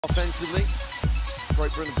Offensively,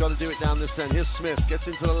 Great Britain have got to do it down this end. Here's Smith, gets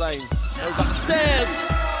into the lane, goes upstairs.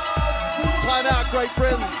 Timeout, Great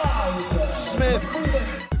Britain. Smith,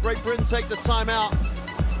 Great Britain take the timeout.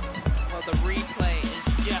 Well, the replay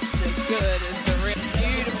is just as good as the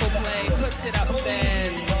beautiful play. Puts it upstairs.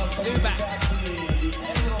 Zubac.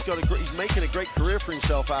 He's making a great career for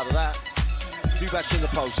himself out of that. Zubac in the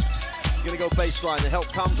post. He's going to go baseline. The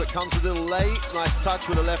help comes, but comes a little late. Nice touch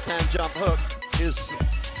with a left-hand jump hook. Here's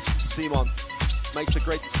Simon. Makes a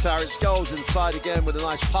great Saric, goes inside again with a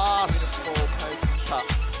nice pass. Cut.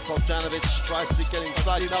 Bogdanovic tries to get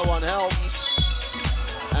inside. No one helped.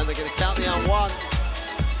 And they're going to count the on one.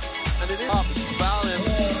 And it is up. Foul him.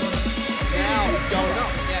 Now he's going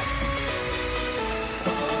up. Yeah.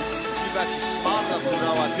 Zubac is smart enough to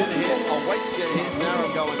know I've been hit. I'll wait to get hit. Now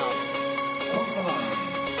I'm going up.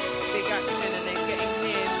 Big action, and they're getting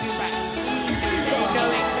near Zubac. They know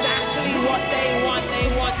exactly what they want. They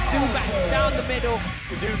want Zubac down the middle.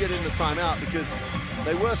 We do get in the timeout because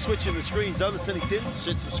they were switching the screens. Oleseni didn't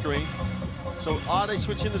switch the screen. So are they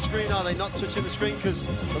switching the screen? Are they not switching the screen? Because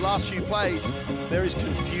the last few plays, there is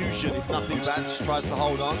confusion. If nothing, Zubac tries to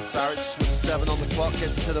hold on. Saric with 7 on the clock,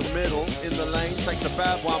 gets to the middle, in the lane, takes a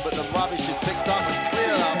bad one, but the rubbish is picked up and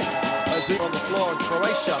cleared up. On the floor, and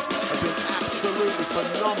Croatia have been absolutely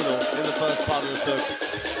phenomenal in the first part of the third.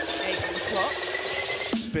 8 on the clock.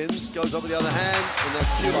 Spins, goes over the other hand, and they're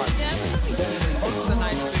pure. Yeah, this is a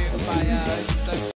nice move by